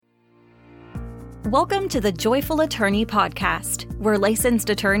Welcome to the Joyful Attorney Podcast, where licensed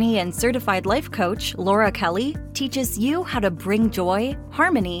attorney and certified life coach Laura Kelly teaches you how to bring joy,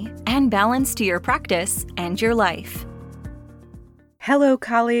 harmony, and balance to your practice and your life. Hello,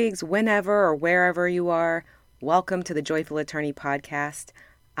 colleagues, whenever or wherever you are. Welcome to the Joyful Attorney Podcast.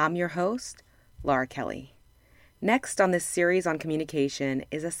 I'm your host, Laura Kelly. Next on this series on communication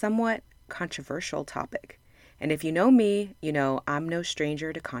is a somewhat controversial topic. And if you know me, you know I'm no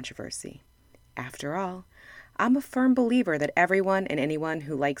stranger to controversy. After all, I'm a firm believer that everyone and anyone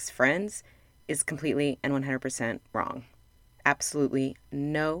who likes Friends is completely and 100% wrong. Absolutely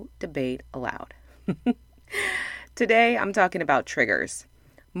no debate allowed. Today, I'm talking about triggers.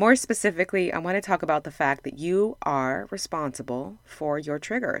 More specifically, I want to talk about the fact that you are responsible for your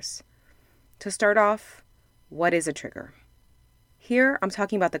triggers. To start off, what is a trigger? Here, I'm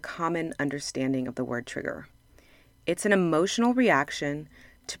talking about the common understanding of the word trigger. It's an emotional reaction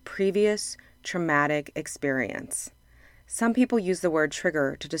to previous traumatic experience. Some people use the word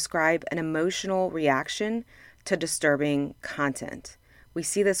trigger to describe an emotional reaction to disturbing content. We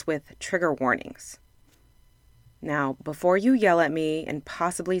see this with trigger warnings. Now, before you yell at me and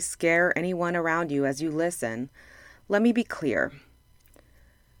possibly scare anyone around you as you listen, let me be clear.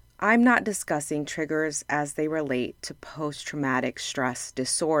 I'm not discussing triggers as they relate to post-traumatic stress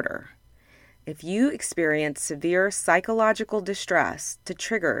disorder. If you experience severe psychological distress to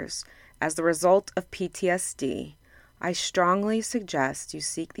triggers as the result of PTSD, I strongly suggest you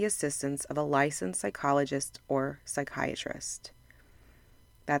seek the assistance of a licensed psychologist or psychiatrist.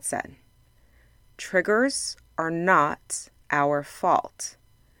 That said, triggers are not our fault,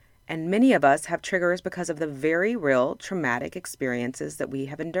 and many of us have triggers because of the very real traumatic experiences that we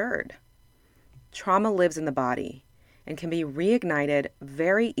have endured. Trauma lives in the body and can be reignited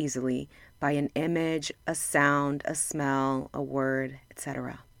very easily by an image, a sound, a smell, a word,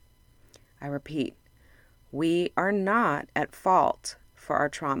 etc. I repeat, we are not at fault for our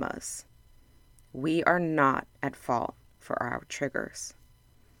traumas. We are not at fault for our triggers.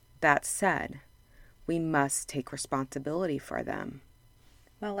 That said, we must take responsibility for them.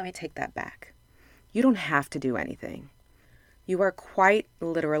 Well, let me take that back. You don't have to do anything. You are quite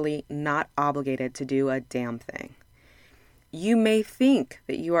literally not obligated to do a damn thing. You may think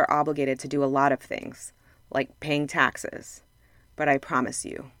that you are obligated to do a lot of things, like paying taxes, but I promise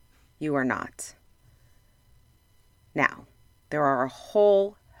you, you are not. Now, there are a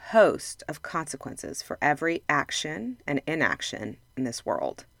whole host of consequences for every action and inaction in this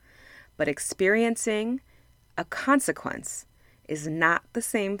world, but experiencing a consequence is not the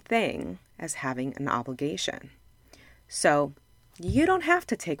same thing as having an obligation. So, you don't have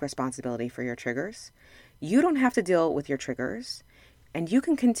to take responsibility for your triggers. You don't have to deal with your triggers, and you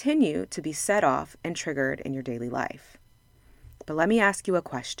can continue to be set off and triggered in your daily life. But let me ask you a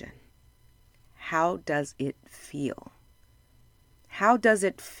question. How does it feel? How does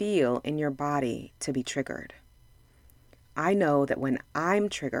it feel in your body to be triggered? I know that when I'm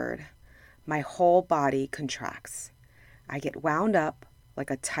triggered, my whole body contracts. I get wound up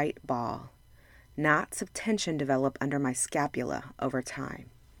like a tight ball. Knots of tension develop under my scapula over time,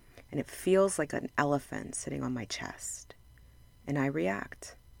 and it feels like an elephant sitting on my chest. And I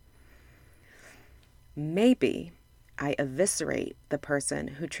react. Maybe I eviscerate the person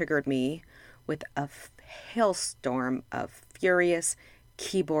who triggered me with a hailstorm of furious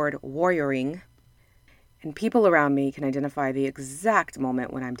keyboard warrioring, and people around me can identify the exact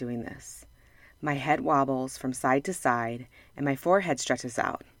moment when I'm doing this. My head wobbles from side to side, and my forehead stretches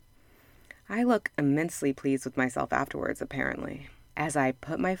out. I look immensely pleased with myself afterwards, apparently, as I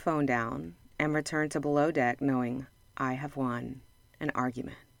put my phone down and return to below deck knowing I have won an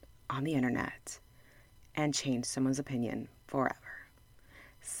argument on the internet and changed someone's opinion forever.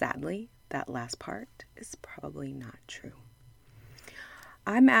 Sadly, that last part is probably not true.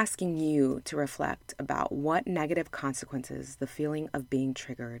 I'm asking you to reflect about what negative consequences the feeling of being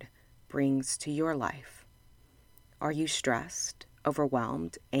triggered brings to your life. Are you stressed,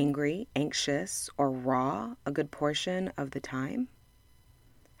 overwhelmed, angry, anxious, or raw a good portion of the time?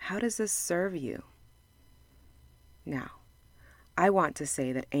 How does this serve you? Now, I want to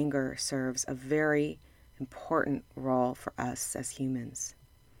say that anger serves a very important role for us as humans.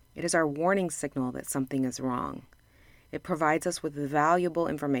 It is our warning signal that something is wrong. It provides us with valuable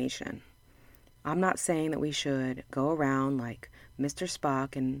information. I'm not saying that we should go around like Mr.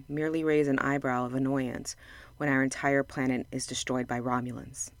 Spock and merely raise an eyebrow of annoyance when our entire planet is destroyed by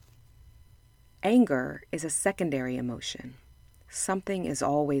Romulans. Anger is a secondary emotion. Something is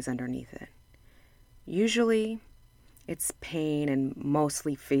always underneath it. Usually, it's pain and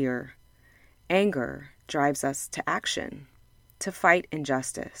mostly fear. Anger drives us to action, to fight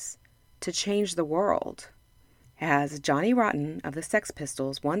injustice, to change the world. As Johnny Rotten of the Sex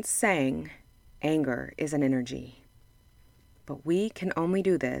Pistols once sang, anger is an energy. But we can only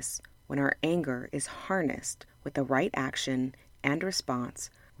do this when our anger is harnessed with the right action and response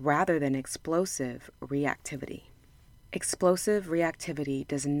rather than explosive reactivity. Explosive reactivity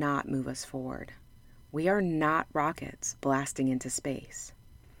does not move us forward. We are not rockets blasting into space.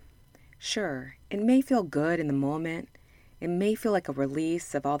 Sure, it may feel good in the moment. It may feel like a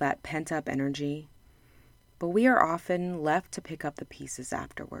release of all that pent-up energy. But we are often left to pick up the pieces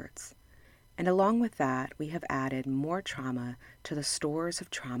afterwards. And along with that, we have added more trauma to the stores of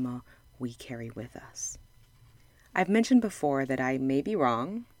trauma we carry with us. I've mentioned before that I may be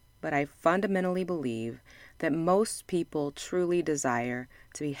wrong, but I fundamentally believe that most people truly desire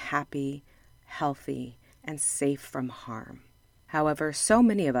to be happy, healthy, and safe from harm. However, so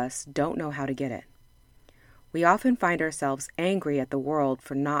many of us don't know how to get it. We often find ourselves angry at the world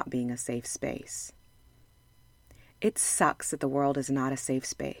for not being a safe space. It sucks that the world is not a safe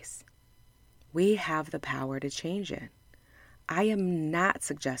space. We have the power to change it. I am not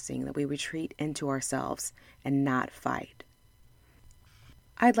suggesting that we retreat into ourselves and not fight.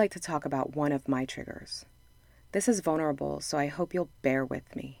 I'd like to talk about one of my triggers. This is vulnerable, so I hope you'll bear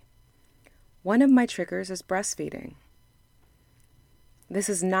with me. One of my triggers is breastfeeding. This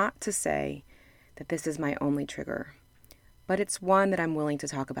is not to say that this is my only trigger, but it's one that I'm willing to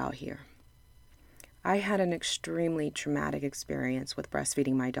talk about here. I had an extremely traumatic experience with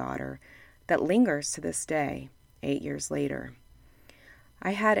breastfeeding my daughter that lingers to this day, 8 years later.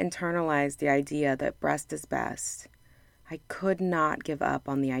 I had internalized the idea that breast is best. I could not give up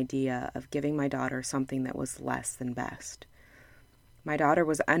on the idea of giving my daughter something that was less than best. My daughter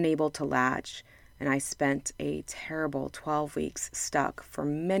was unable to latch, and I spent a terrible 12 weeks stuck for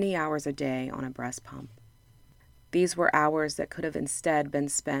many hours a day on a breast pump. These were hours that could have instead been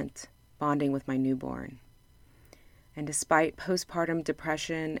spent bonding with my newborn. And despite postpartum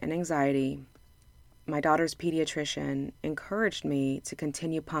depression and anxiety, my daughter's pediatrician encouraged me to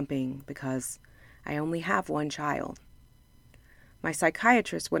continue pumping because I only have one child. My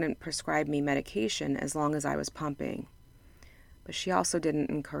psychiatrist wouldn't prescribe me medication as long as I was pumping, but she also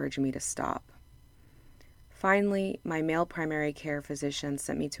didn't encourage me to stop. Finally, my male primary care physician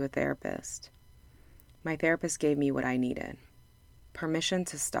sent me to a therapist. My therapist gave me what I needed: permission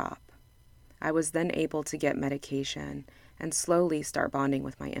to stop. I was then able to get medication and slowly start bonding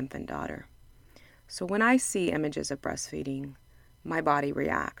with my infant daughter. So when I see images of breastfeeding, my body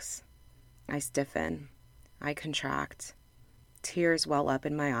reacts. I stiffen, I contract, tears well up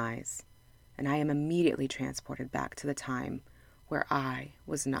in my eyes, and I am immediately transported back to the time where I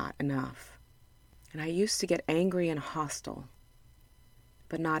was not enough. And I used to get angry and hostile,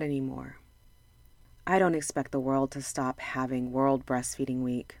 but not anymore. I don't expect the world to stop having World Breastfeeding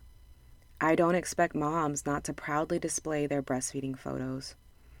Week. I don't expect moms not to proudly display their breastfeeding photos.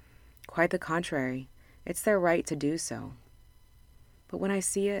 Quite the contrary, it's their right to do so. But when I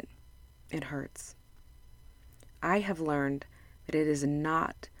see it, it hurts. I have learned that it is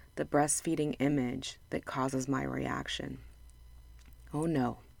not the breastfeeding image that causes my reaction. Oh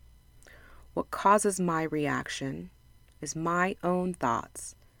no. What causes my reaction is my own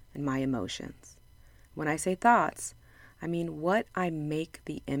thoughts and my emotions. When I say thoughts, I mean what I make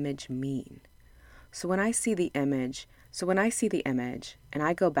the image mean. So when I see the image and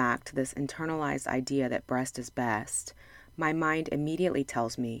I go back to this internalized idea that breast is best, my mind immediately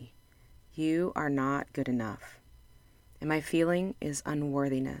tells me, you are not good enough. And my feeling is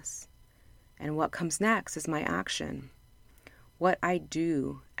unworthiness. And what comes next is my action. What I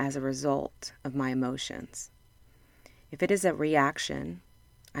do as a result of my emotions. If it is a reaction,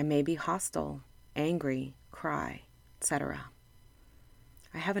 I may be hostile, angry, cry, etc.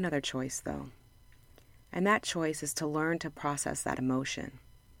 I have another choice, though, and that choice is to learn to process that emotion.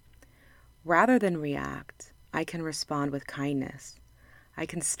 Rather than react, I can respond with kindness. I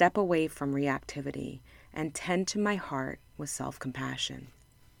can step away from reactivity and tend to my heart with self-compassion.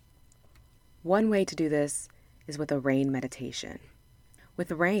 One way to do this is with a RAIN meditation.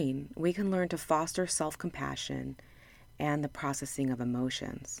 With RAIN, we can learn to foster self-compassion and the processing of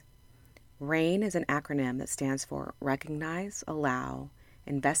emotions. RAIN is an acronym that stands for Recognize, Allow,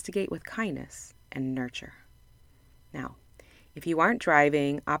 Investigate with Kindness, and Nurture. Now, if you aren't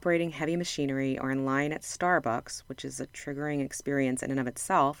driving, operating heavy machinery, or in line at Starbucks, which is a triggering experience in and of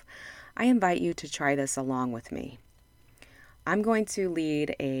itself, I invite you to try this along with me. I'm going to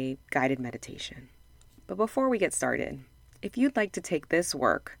lead a guided meditation. But before we get started, if you'd like to take this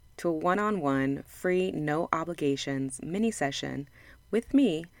work to a one-on-one, free, no obligations mini session with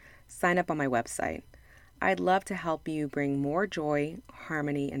me, sign up on my website. I'd love to help you bring more joy,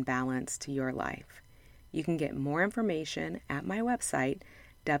 harmony, and balance to your life. You can get more information at my website,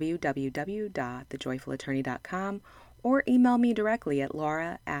 www.thejoyfulattorney.com, or email me directly at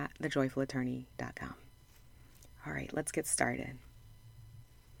laura@thejoyfulattorney.com. All right, let's get started.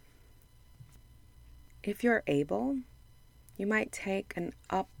 If you're able, you might take an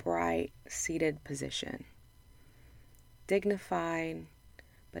upright, seated position, dignified,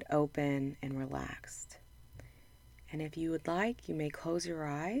 but open and relaxed. And if you would like, you may close your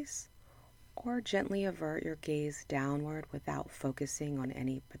eyes or gently avert your gaze downward without focusing on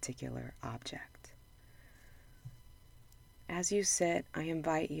any particular object. As you sit, I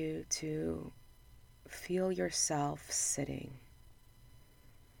invite you to feel yourself sitting.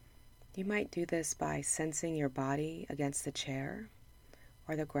 You might do this by sensing your body against the chair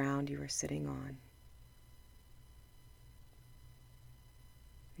or the ground you are sitting on.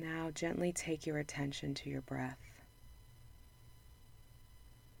 Now gently take your attention to your breath.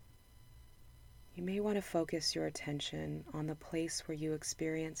 You may want to focus your attention on the place where you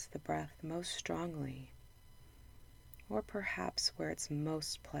experience the breath most strongly, or perhaps where it's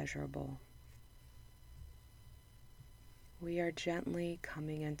most pleasurable. We are gently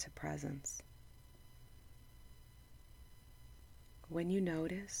coming into presence. When you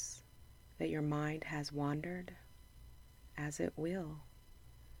notice that your mind has wandered, as it will,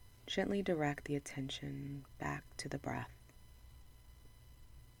 gently direct the attention back to the breath.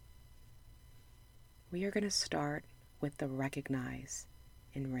 We are going to start with the recognize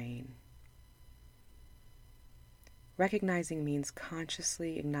in RAIN. Recognizing means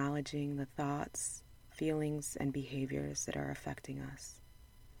consciously acknowledging the thoughts, feelings, and behaviors that are affecting us.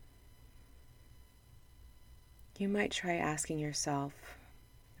 You might try asking yourself,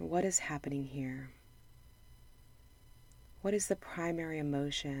 what is happening here? What is the primary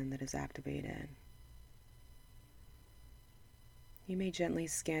emotion that is activated? You may gently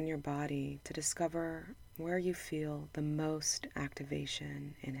scan your body to discover where you feel the most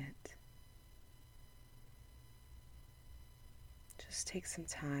activation in it. Just take some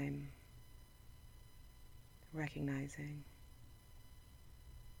time recognizing.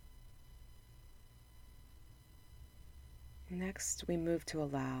 Next, we move to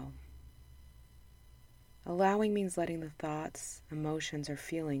allow. Allowing means letting the thoughts, emotions, or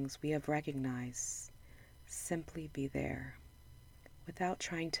feelings we have recognized simply be there, without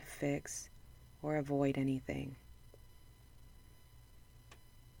trying to fix or avoid anything.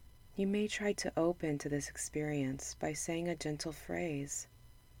 You may try to open to this experience by saying a gentle phrase,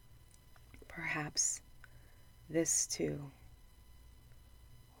 perhaps, "This too,"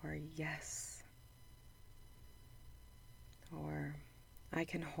 or "Yes," or "I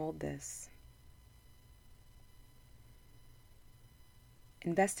can hold this."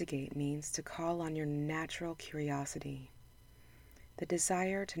 Investigate means to call on your natural curiosity, the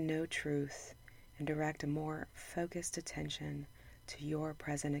desire to know truth and direct a more focused attention to your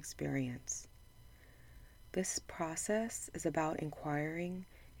present experience. This process is about inquiring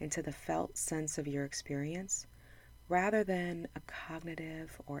into the felt sense of your experience rather than a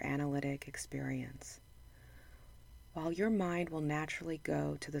cognitive or analytic experience. While your mind will naturally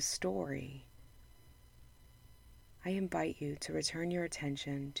go to the story, I invite you to return your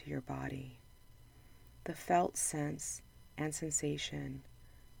attention to your body, the felt sense and sensation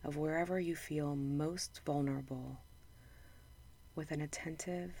of wherever you feel most vulnerable, with an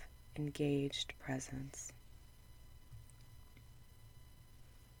attentive, engaged presence.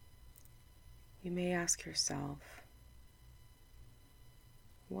 You may ask yourself,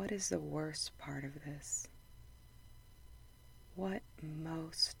 what is the worst part of this? What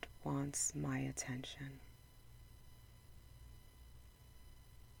most wants my attention?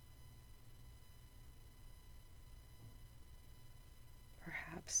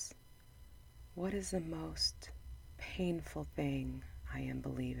 Perhaps, what is the most painful thing I am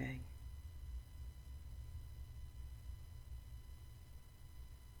believing?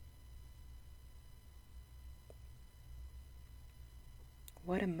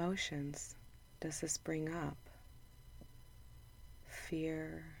 What emotions does this bring up?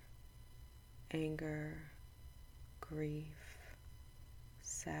 Fear, anger, grief,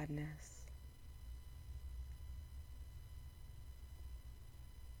 sadness.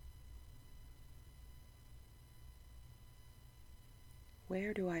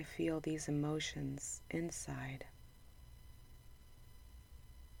 Where do I feel these emotions inside?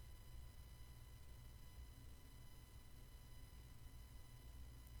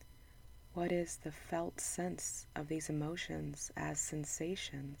 What is the felt sense of these emotions as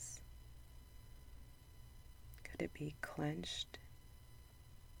sensations? Could it be clenched,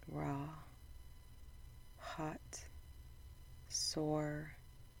 raw, hot, sore,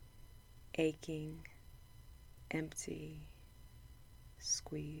 aching, empty,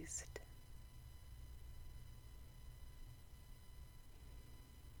 squeezed.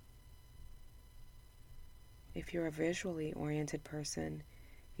 If you're a visually oriented person,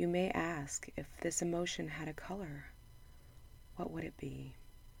 you may ask if this emotion had a color. What would it be?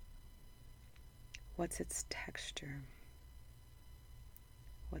 What's its texture?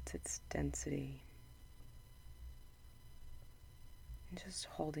 What's its density? And just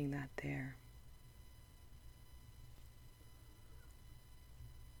holding that there.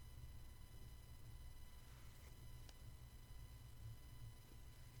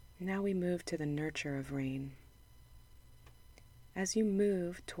 Now we move to the nurture of rain. As you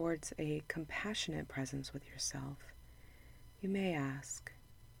move towards a compassionate presence with yourself, you may ask,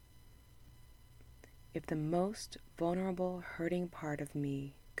 if the most vulnerable, hurting part of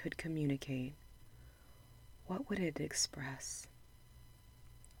me could communicate, what would it express?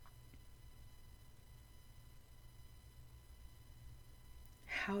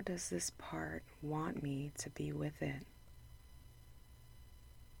 How does this part want me to be with it?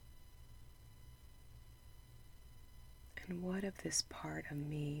 And what of this part of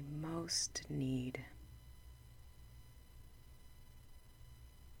me most need?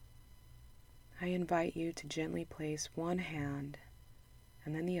 I invite you to gently place one hand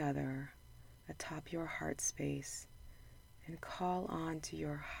and then the other atop your heart space and call on to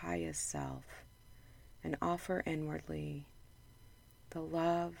your highest self and offer inwardly the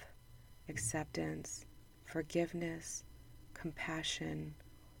love, acceptance, forgiveness, compassion,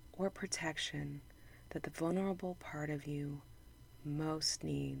 or protection that the vulnerable part of you most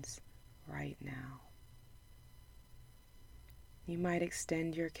needs right now. You might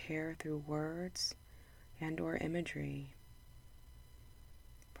extend your care through words and/or imagery,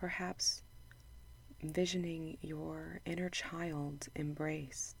 perhaps envisioning your inner child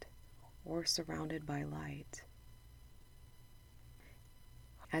embraced or surrounded by light.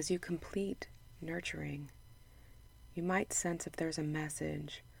 As you complete nurturing, you might sense if there's a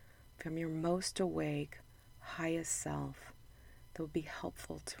message from your most awake, highest self that would be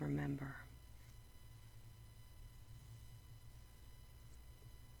helpful to remember.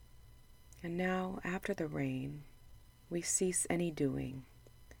 And now, after the rain, we cease any doing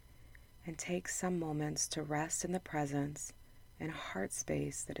and take some moments to rest in the presence and heart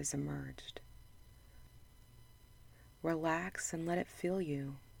space that has emerged. Relax and let it feel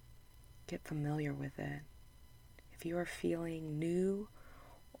you. Get familiar with it. If you are feeling new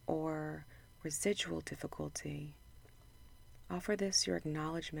or residual difficulty, offer this your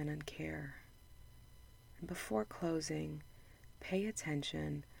acknowledgement and care. And before closing, pay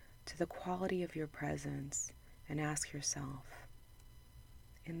attention to the quality of your presence and ask yourself,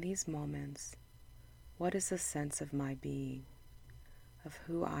 in these moments, what is the sense of my being, of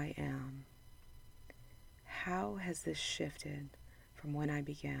who I am? How has this shifted from when I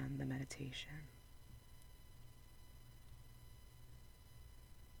began the meditation?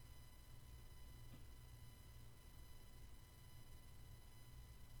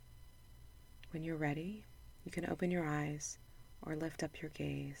 When you're ready, you can open your eyes or lift up your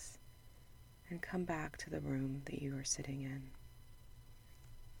gaze and come back to the room that you are sitting in.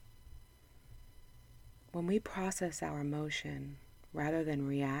 When we process our emotion rather than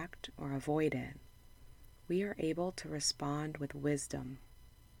react or avoid it, we are able to respond with wisdom.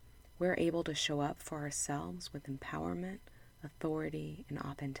 We're able to show up for ourselves with empowerment, authority, and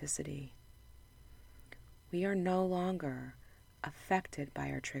authenticity. We are no longer affected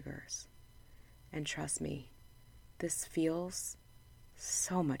by our triggers. And trust me, this feels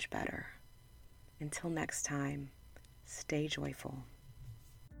so much better. Until next time, stay joyful.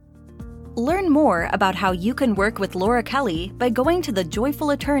 Learn more about how you can work with Laura Kelly by going to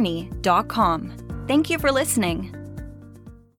thejoyfulattorney.com. Thank you for listening.